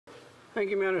Thank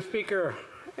you, Madam Speaker.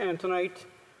 And tonight,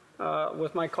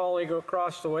 with my colleague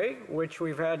across the way, which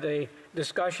we've had a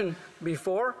discussion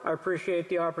before, I appreciate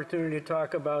the opportunity to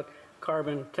talk about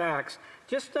carbon tax.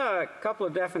 Just a couple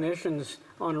of definitions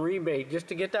on rebate, just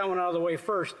to get that one out of the way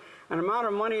first. An amount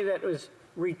of money that was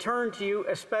returned to you,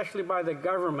 especially by the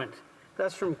government.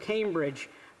 That's from Cambridge.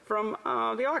 From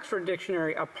the Oxford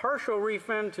Dictionary, a partial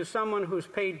refund to someone who's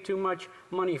paid too much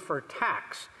money for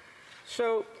tax.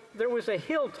 So there was a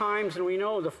Hill Times, and we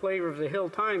know the flavor of the Hill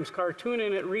Times cartoon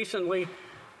in it recently,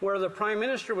 where the Prime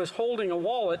Minister was holding a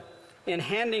wallet and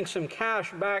handing some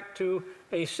cash back to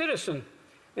a citizen.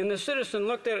 And the citizen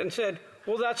looked at it and said,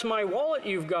 "Well, that's my wallet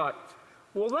you've got."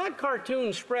 Well, that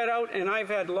cartoon spread out, and I've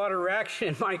had a lot of reaction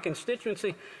in my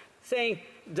constituency saying,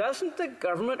 doesn't the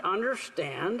government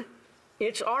understand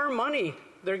it's our money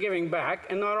they're giving back,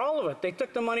 and not all of it? They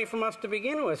took the money from us to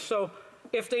begin with. So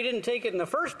if they didn't take it in the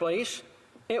first place,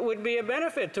 it would be a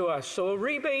benefit to us. So a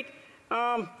rebate,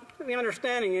 the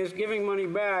understanding is giving money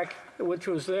back, which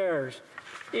was theirs.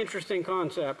 Interesting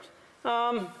concept.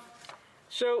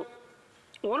 So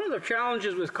one of the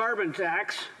challenges with carbon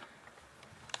tax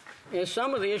is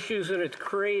some of the issues that it's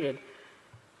created.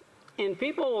 And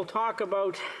people will talk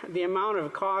about the amount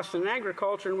of cost in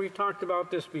agriculture, and we've talked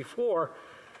about this before,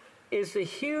 is the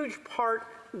huge part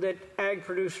that ag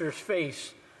producers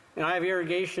face. And I have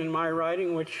irrigation in my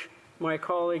riding, which my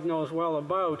colleague knows well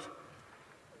about.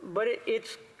 But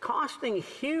it's costing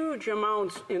huge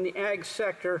amounts in the ag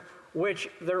sector, which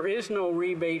there is no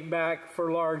rebate back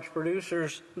for large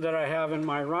producers that I have in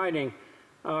my riding,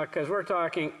 because we're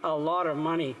talking a lot of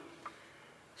money.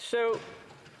 So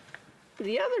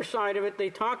the other side of it, they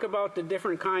talk about the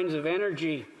different kinds of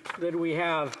energy that we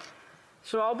have.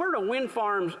 So Alberta wind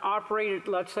farms operated,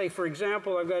 let's say, for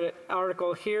example, I've got an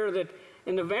article here that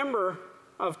in November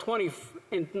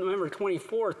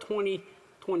 24,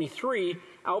 2023,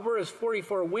 Alberta's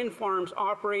 44 wind farms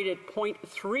operated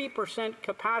 0.3%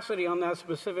 capacity on that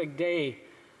specific day.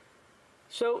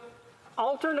 So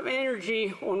alternative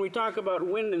energy, when we talk about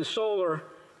wind and solar,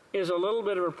 is a little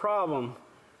bit of a problem.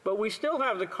 But we still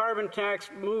have the carbon tax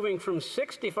moving from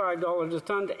 $65 a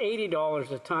ton to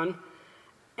 $80 a ton,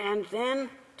 and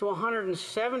then to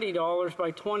 $170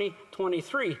 by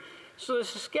 2023. So the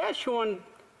Saskatchewan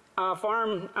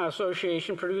Farm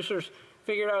Association producers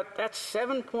figured out that's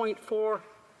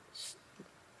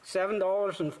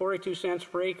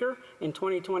 $7.42 per acre in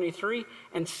 2023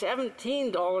 and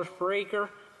 $17 per acre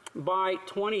by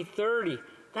 2030.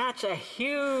 That's a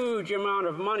huge amount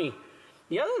of money.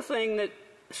 The other thing that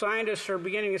scientists are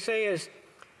beginning to say is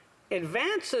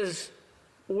advances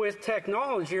with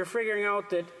technology are figuring out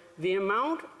that the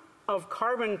amount of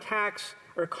carbon tax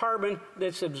or carbon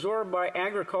that's absorbed by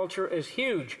agriculture is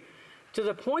huge, to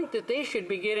the point that they should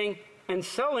be getting and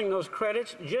selling those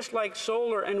credits just like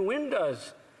solar and wind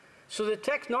does. So the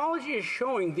technology is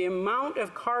showing the amount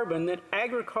of carbon that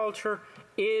agriculture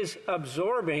is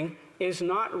absorbing is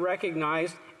not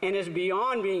recognized and is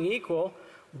beyond being equal,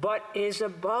 but is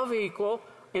above equal,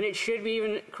 and it should be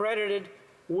even credited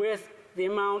with the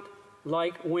amount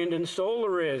like wind and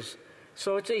solar is.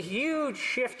 So it's a huge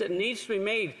shift that needs to be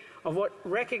made of what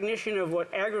recognition of what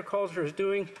agriculture is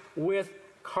doing with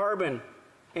carbon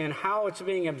and how it's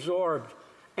being absorbed,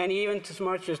 and even as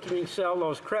much as to sell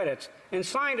those credits. And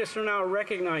scientists are now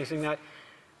recognizing that.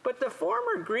 But the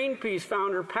former Greenpeace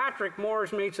founder, Patrick Moore,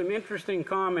 has made some interesting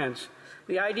comments.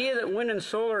 The idea that wind and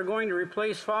solar are going to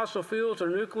replace fossil fuels or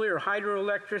nuclear or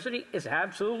hydroelectricity is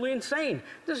absolutely insane.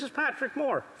 This is Patrick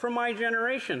Moore from my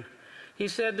generation. He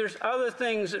said there's other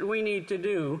things that we need to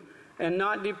do and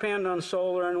not depend on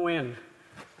solar and wind.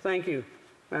 Thank you,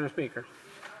 Madam Speaker.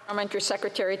 Parliamentary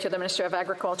Secretary to the Minister of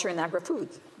Agriculture and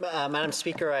Agri-Foods. Madam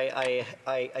Speaker, I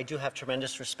do have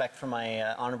tremendous respect for my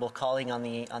honourable colleague on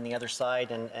the other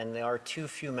side, and there are too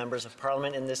few members of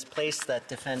Parliament in this place that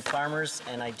defend farmers,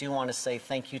 and I do want to say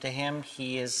thank you to him.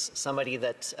 He is somebody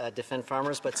that defends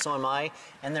farmers, but so am I,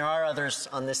 and there are others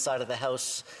on this side of the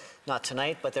House, not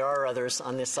tonight, but there are others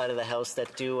on this side of the House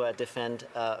that do defend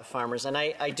farmers, and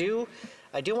I do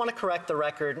want to correct the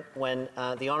record when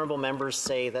the honourable members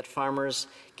say that farmers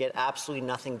get absolutely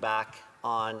nothing back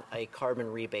on a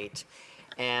carbon rebate.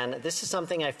 And this is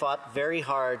something I fought very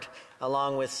hard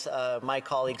along with my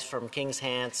colleagues from King's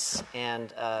Hants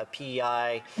and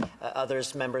PEI,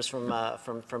 others members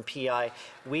from PEI.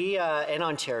 We in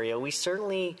Ontario, we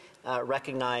certainly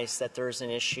recognize that there is an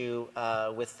issue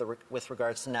with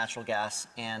regards to natural gas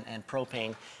and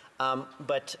propane.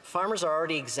 But farmers are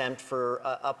already exempt for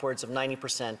upwards of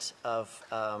 90% of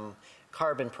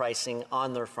carbon pricing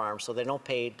on their farm. So they don't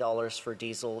pay dollars for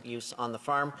diesel use on the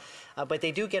farm, but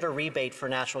they do get a rebate for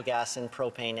natural gas and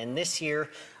propane. And this year,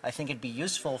 I think it'd be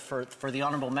useful for the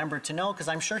honourable member to know, because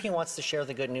I'm sure he wants to share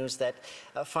the good news that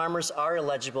farmers are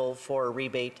eligible for a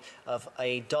rebate of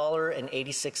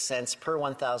 $1.86 per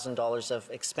 $1,000 of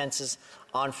expenses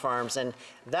on farms. And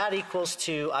that equals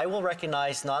to, I will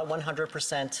recognize, not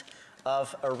 100%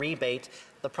 of a rebate.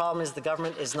 The problem is the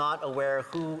government is not aware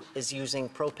who is using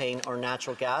propane or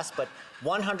natural gas, but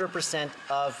 100%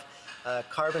 of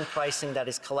carbon pricing that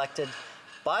is collected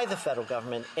by the federal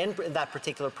government in that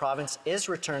particular province is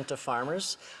returned to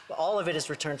farmers. All of it is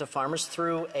returned to farmers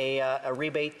through a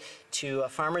rebate to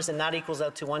farmers, and that equals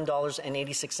out to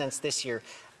 $1.86 this year.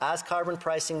 As carbon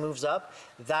pricing moves up,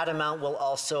 that amount will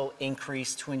also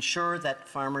increase to ensure that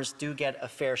farmers do get a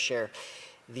fair share.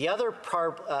 The other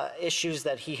issues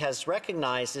that he has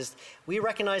recognized is we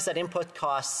recognize that input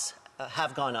costs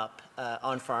have gone up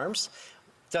on farms.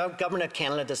 The Government of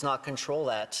Canada does not control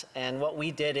that. And what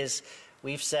we did is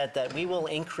we've said that we will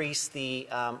increase the,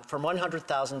 from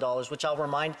 $100,000, which I'll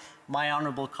remind my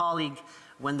honourable colleague,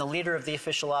 when the Leader of the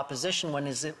Official Opposition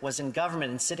was in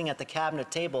government and sitting at the cabinet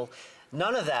table,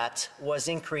 none of that was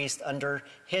increased under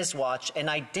his watch, and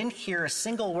I didn't hear a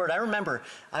single word. I remember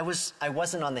I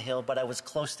wasn't on the Hill, but I was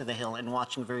close to the Hill and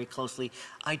watching very closely.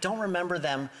 I don't remember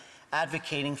them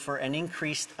advocating for an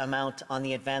increased amount on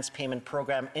the advanced payment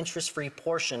program interest-free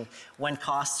portion when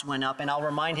costs went up. And I'll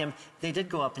remind him, they did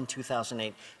go up in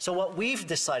 2008. So what we've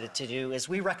decided to do is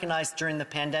we recognize during the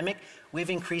pandemic, we've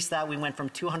increased that. We went from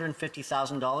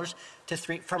 $250,000 to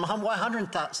from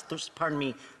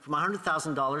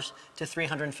 $100,000 to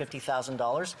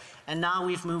 $350,000, and now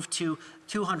we've moved to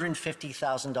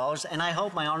 $250,000. And I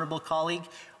hope my honourable colleague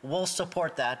will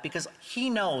support that, because he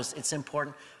knows it's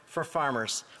important for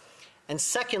farmers. And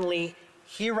secondly,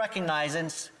 he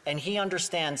recognizes and he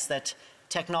understands that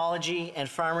technology and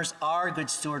farmers are good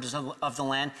stewards of the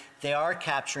land. They are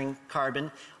capturing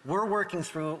carbon. We're working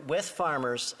through with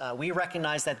farmers. We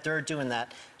recognize that they're doing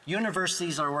that.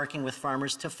 Universities are working with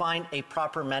farmers to find a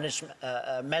proper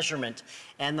measurement.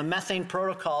 And the methane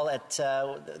protocol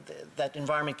that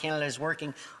Environment Canada is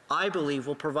working, I believe,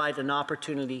 will provide an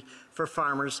opportunity for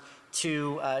farmers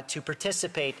to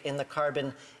participate in the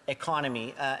carbon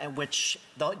economy, which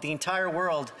the entire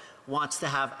world wants to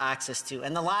have access to.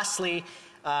 And then lastly,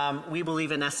 we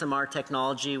believe in SMR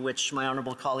technology, which my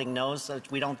honourable colleague knows.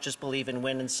 We don't just believe in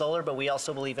wind and solar, but we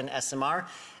also believe in SMR.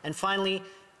 And finally,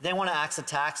 they want to axe a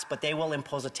tax, but they will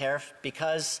impose a tariff,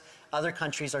 because other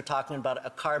countries are talking about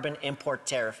a carbon import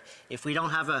tariff. If we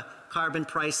don't have a carbon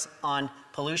price on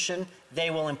pollution, they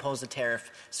will impose a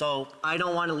tariff. So I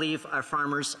don't want to leave our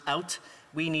farmers out.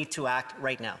 We need to act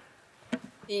right now.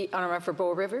 The honourable for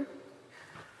Bow River.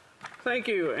 Thank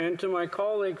you, and to my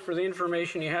colleague for the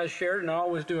information he has shared, and I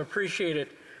always do appreciate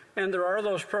it. And there are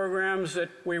those programs that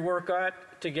we work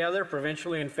at together,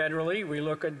 provincially and federally. We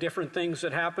look at different things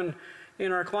that happen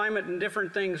in our climate and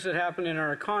different things that happen in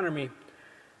our economy.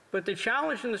 But the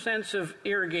challenge in the sense of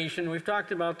irrigation, we've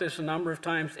talked about this a number of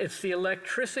times, it's the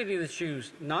electricity that's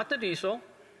used, not the diesel,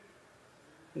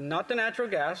 not the natural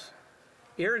gas.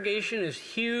 Irrigation is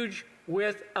huge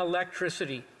with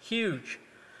electricity, huge.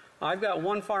 I've got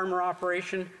one farmer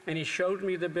operation, and he showed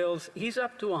me the bills. He's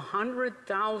up to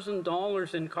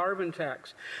 $100,000 in carbon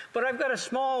tax. But I've got a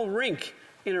small rink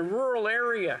in a rural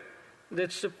area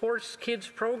that supports kids'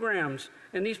 programs,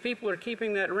 and these people are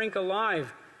keeping that rink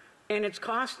alive. And it's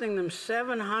costing them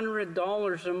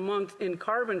 $700 a month in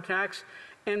carbon tax,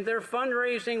 and they're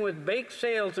fundraising with bake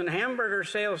sales and hamburger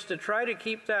sales to try to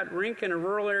keep that rink in a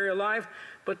rural area alive.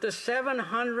 But the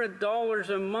 $700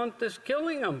 a month is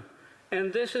killing them.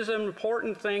 And this is an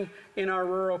important thing in our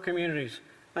rural communities.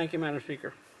 Thank you, Madam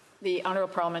Speaker. The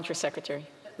Honourable Parliamentary Secretary.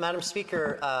 Madam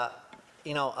Speaker,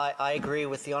 I agree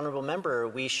with the honourable member.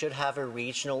 We should have a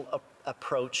regional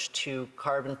approach to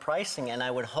carbon pricing, and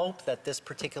I would hope that this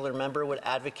particular member would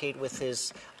advocate with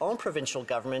his own provincial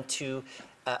government to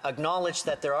acknowledge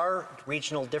that there are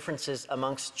regional differences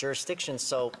amongst jurisdictions.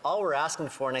 So all we're asking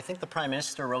for, and I think the Prime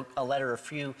Minister wrote a letter a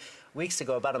few weeks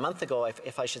ago, about a month ago,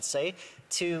 if I should say,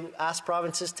 to ask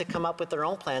provinces to come up with their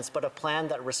own plans, but a plan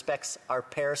that respects our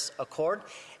Paris Accord,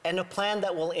 and a plan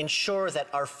that will ensure that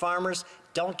our farmers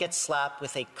don't get slapped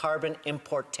with a carbon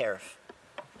import tariff.